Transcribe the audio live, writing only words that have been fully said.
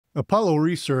Apollo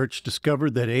Research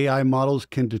discovered that AI models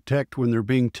can detect when they're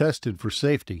being tested for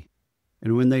safety.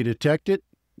 And when they detect it,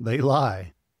 they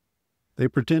lie. They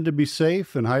pretend to be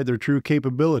safe and hide their true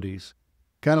capabilities,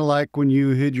 kind of like when you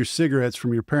hid your cigarettes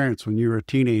from your parents when you were a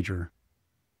teenager,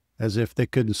 as if they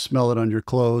couldn't smell it on your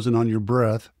clothes and on your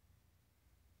breath.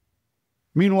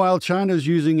 Meanwhile, China's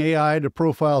using AI to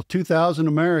profile 2,000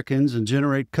 Americans and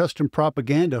generate custom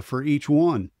propaganda for each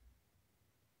one.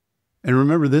 And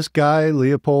remember this guy,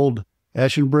 Leopold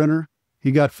Aschenbrenner?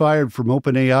 He got fired from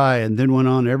OpenAI and then went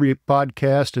on every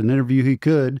podcast and interview he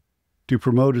could to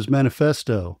promote his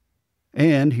manifesto.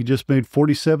 And he just made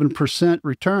 47%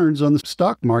 returns on the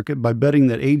stock market by betting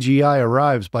that AGI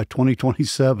arrives by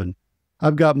 2027.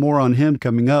 I've got more on him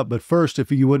coming up, but first,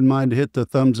 if you wouldn't mind to hit the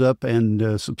thumbs up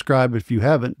and subscribe if you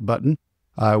haven't button,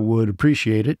 I would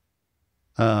appreciate it.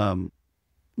 Well,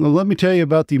 let me tell you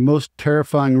about the most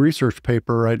terrifying research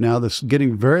paper right now that's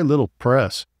getting very little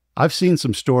press. I've seen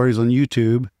some stories on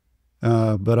YouTube,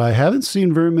 but I haven't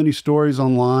seen very many stories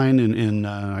online in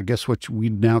I guess what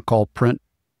we'd now call print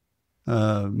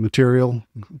material,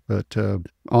 but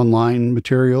online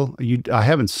material. I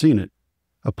haven't seen it.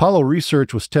 Apollo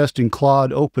Research was testing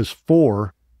Claude Opus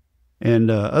 4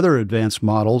 and other advanced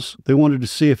models. They wanted to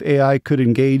see if AI could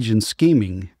engage in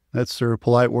scheming. That's their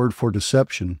polite word for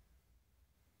deception.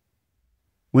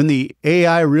 When the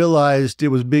AI realized it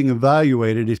was being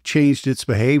evaluated, it changed its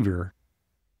behavior.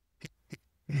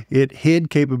 It hid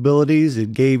capabilities,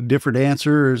 it gave different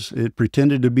answers, it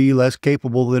pretended to be less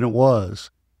capable than it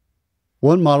was.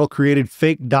 One model created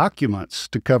fake documents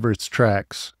to cover its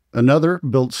tracks. Another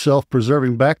built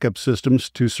self-preserving backup systems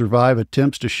to survive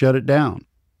attempts to shut it down.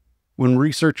 When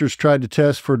researchers tried to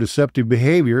test for deceptive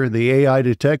behavior, the AI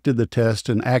detected the test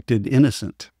and acted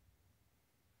innocent.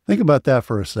 Think about that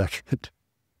for a second.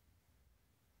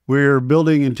 We're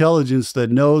building intelligence that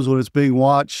knows when it's being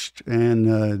watched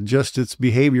and adjusts its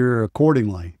behavior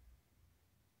accordingly.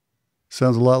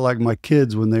 Sounds a lot like my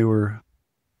kids when they were,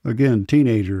 again,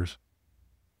 teenagers.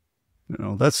 You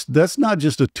know, that's not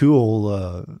just a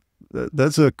tool.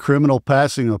 That's a criminal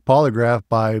passing a polygraph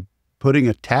by putting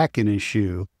a tack in his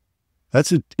shoe.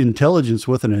 That's intelligence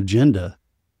with an agenda.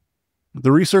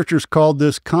 The researchers called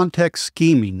this context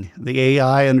scheming. The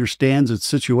AI understands its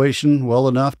situation well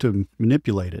enough to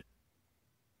manipulate it.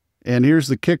 And here's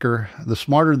the kicker. The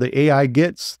smarter the AI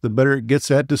gets, the better it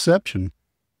gets at deception.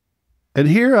 And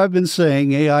here I've been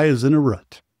saying AI is in a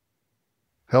rut.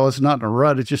 Hell, it's not in a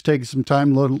rut. It's just taking some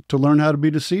time to learn how to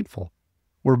be deceitful.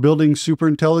 We're building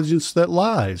superintelligence that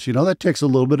lies. You know, that takes a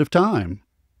little bit of time.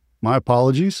 My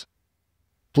apologies.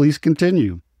 Please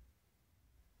continue.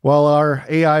 While our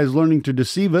AI is learning to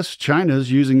deceive us,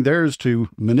 China's using theirs to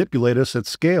manipulate us at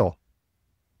scale.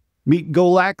 Meet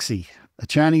Golaxy, a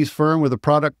Chinese firm with a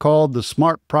product called the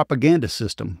Smart Propaganda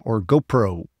System, or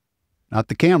GoPro. Not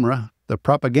the camera, the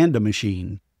propaganda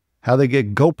machine. How they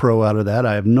get GoPro out of that,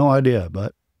 I have no idea,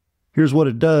 but here's what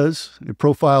it does. It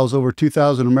profiles over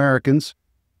 2,000 Americans,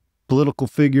 political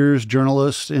figures,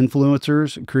 journalists,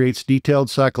 influencers. It creates detailed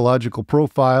psychological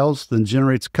profiles, then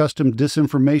generates custom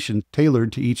disinformation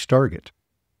tailored to each target.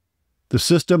 The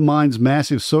system mines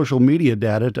massive social media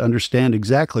data to understand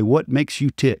exactly what makes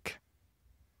you tick,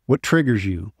 what triggers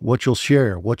you, what you'll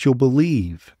share, what you'll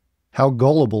believe, how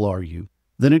gullible are you.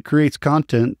 Then it creates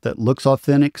content that looks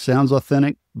authentic, sounds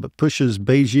authentic, but pushes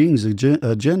Beijing's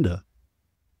agenda.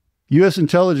 U.S.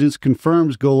 intelligence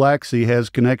confirms Golaxy has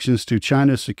connections to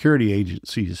China's security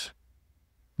agencies.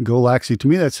 Golaxy, to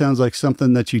me, that sounds like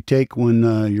something that you take when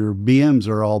your BMs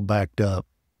are all backed up.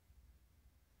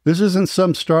 This isn't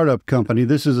some startup company.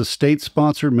 This is a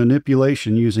state-sponsored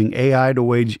manipulation using AI to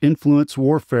wage influence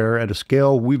warfare at a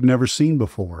scale we've never seen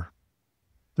before.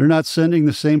 They're not sending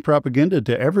the same propaganda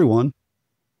to everyone.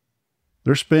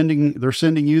 They're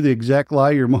sending you the exact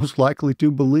lie you're most likely to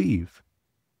believe,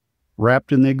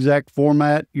 wrapped in the exact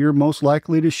format you're most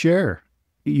likely to share,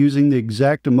 using the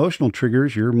exact emotional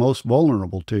triggers you're most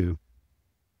vulnerable to.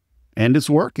 And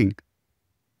it's working.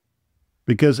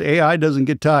 Because AI doesn't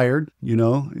get tired, you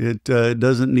know, it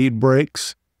doesn't need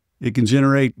breaks. It can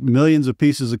generate millions of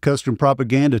pieces of custom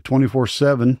propaganda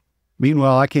 24/7.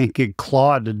 Meanwhile, I can't get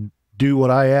Claude to do what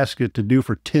I ask it to do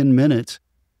for 10 minutes.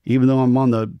 Even though I'm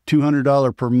on the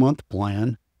 $200 per month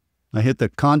plan. I hit the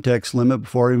context limit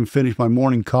before I even finish my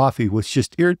morning coffee, which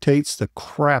just irritates the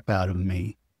crap out of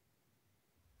me.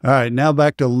 All right, now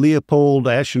back to Leopold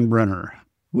Aschenbrenner.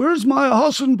 Where's my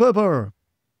Hassenpepper?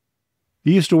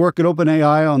 He used to work at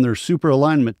OpenAI on their super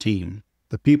alignment team,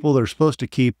 the people that are supposed to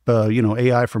keep,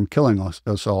 AI from killing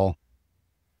us all.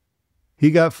 He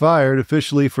got fired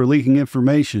officially for leaking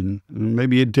information.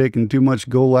 Maybe he'd taken too much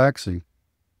Golaxy.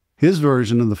 His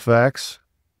version of the facts: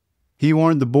 he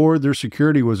warned the board their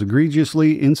security was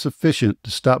egregiously insufficient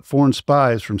to stop foreign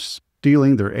spies from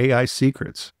stealing their AI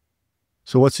secrets.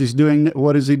 So what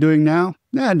is he doing now?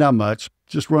 Not much.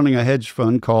 Just running a hedge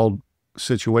fund called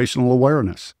Situational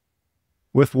Awareness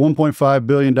with $1.5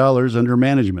 billion under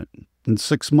management. In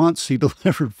 6 months, he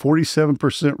delivered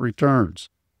 47% returns.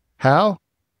 How?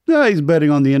 He's betting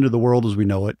on the end of the world as we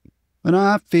know it. And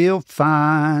I feel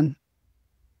fine.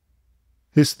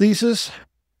 His thesis: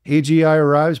 AGI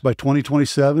arrives by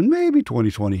 2027, maybe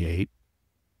 2028.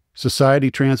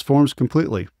 Society transforms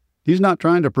completely. He's not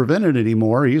trying to prevent it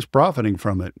anymore. He's profiting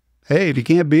from it. Hey, if you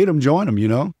can't beat him, join him, you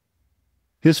know.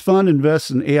 His fund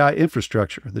invests in AI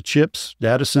infrastructure, the chips,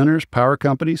 data centers, power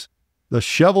companies, the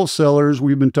shovel sellers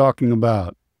we've been talking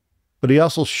about. But he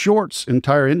also shorts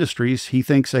entire industries he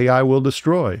thinks AI will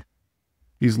destroy.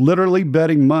 He's literally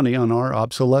betting money on our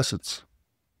obsolescence.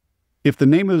 If the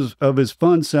name of his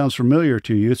fund sounds familiar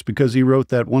to you, it's because he wrote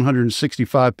that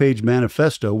 165-page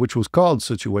manifesto, which was called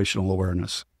Situational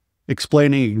Awareness,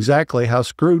 explaining exactly how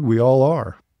screwed we all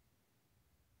are.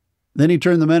 Then he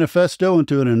turned the manifesto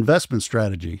into an investment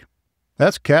strategy.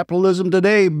 That's capitalism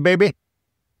today, baby.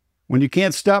 When you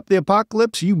can't stop the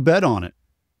apocalypse, you bet on it.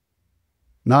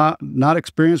 Not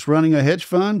experienced running a hedge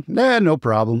fund? No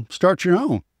problem. Start your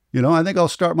own. I think I'll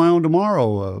start my own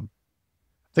tomorrow.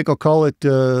 I think I'll call it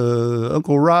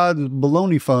Uncle Rod's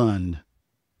Baloney Fund.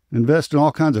 Invest in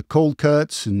all kinds of cold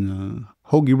cuts and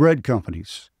hoagie bread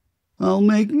companies. I'll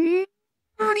make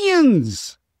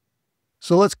millions.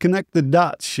 So let's connect the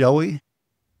dots, shall we?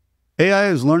 AI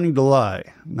is learning to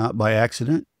lie, not by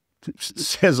accident.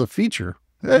 It has a feature.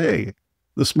 Hey,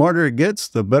 the smarter it gets,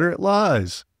 the better it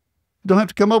lies. You don't have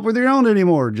to come up with your own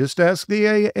anymore. Just ask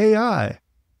the AI.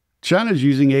 China's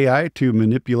using AI to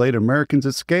manipulate Americans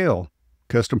at scale.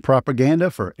 Custom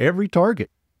propaganda for every target.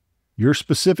 Your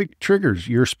specific triggers,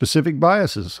 your specific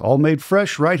biases, all made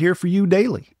fresh right here for you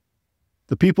daily.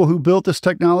 The people who built this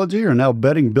technology are now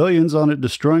betting billions on it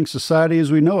destroying society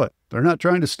as we know it. They're not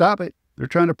trying to stop it. They're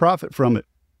trying to profit from it.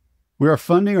 We are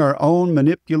funding our own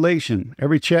manipulation.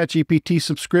 Every ChatGPT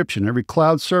subscription, every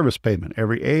cloud service payment,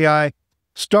 every AI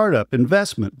startup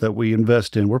investment that we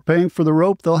invest in, we're paying for the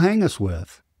rope they'll hang us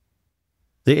with.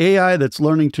 The AI that's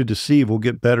learning to deceive will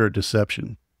get better at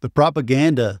deception. The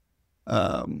propaganda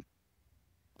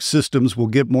systems will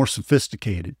get more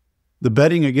sophisticated. The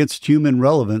betting against human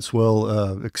relevance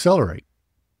will accelerate.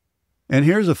 And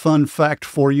here's a fun fact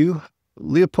for you.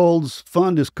 Leopold's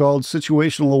fund is called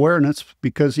Situational Awareness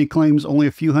because he claims only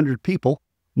a few hundred people,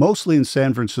 mostly in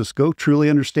San Francisco, truly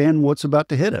understand what's about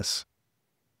to hit us.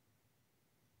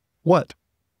 What?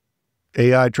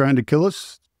 AI trying to kill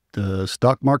us? The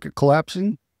stock market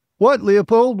collapsing? What,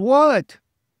 Leopold? What?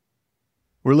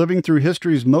 We're living through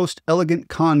history's most elegant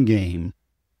con game.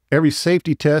 Every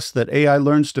safety test that AI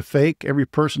learns to fake, every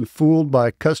person fooled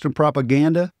by custom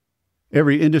propaganda,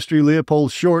 every industry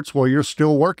Leopold shorts while you're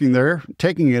still working there,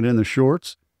 taking it in the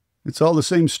shorts, it's all the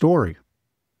same story.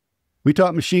 We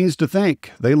taught machines to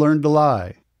think. They learned to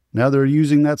lie. Now they're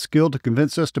using that skill to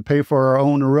convince us to pay for our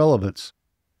own irrelevance.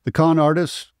 The con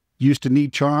artists used to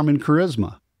need charm and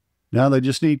charisma. Now they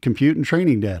just need compute and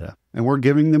training data, and we're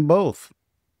giving them both.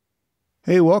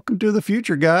 Hey, welcome to the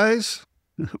future, guys.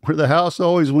 Where the house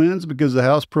always wins because the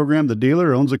house programmed the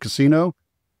dealer owns a casino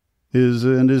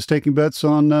is taking bets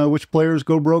on which players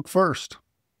go broke first.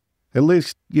 At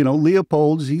least,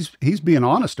 Leopold's, he's being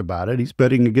honest about it. He's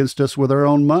betting against us with our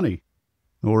own money.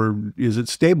 Or is it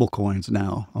stable coins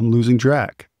now? I'm losing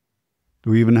track.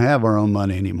 Do we even have our own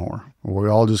money anymore? Or are we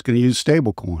all just going to use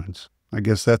stable coins? I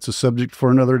guess that's a subject for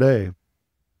another day.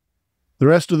 The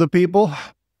rest of the people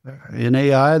in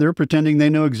AI, they're pretending they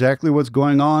know exactly what's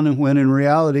going on, and when in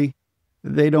reality,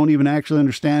 they don't even actually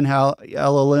understand how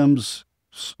LLMs/AI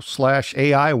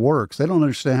works. They don't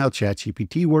understand how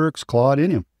ChatGPT works, Claude,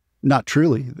 any of them. Not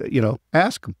truly.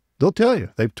 Ask them. They'll tell you.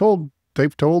 They've told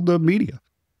the media.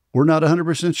 We're not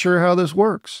 100% sure how this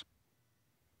works.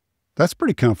 That's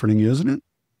pretty comforting, isn't it?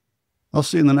 I'll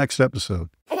see you in the next episode.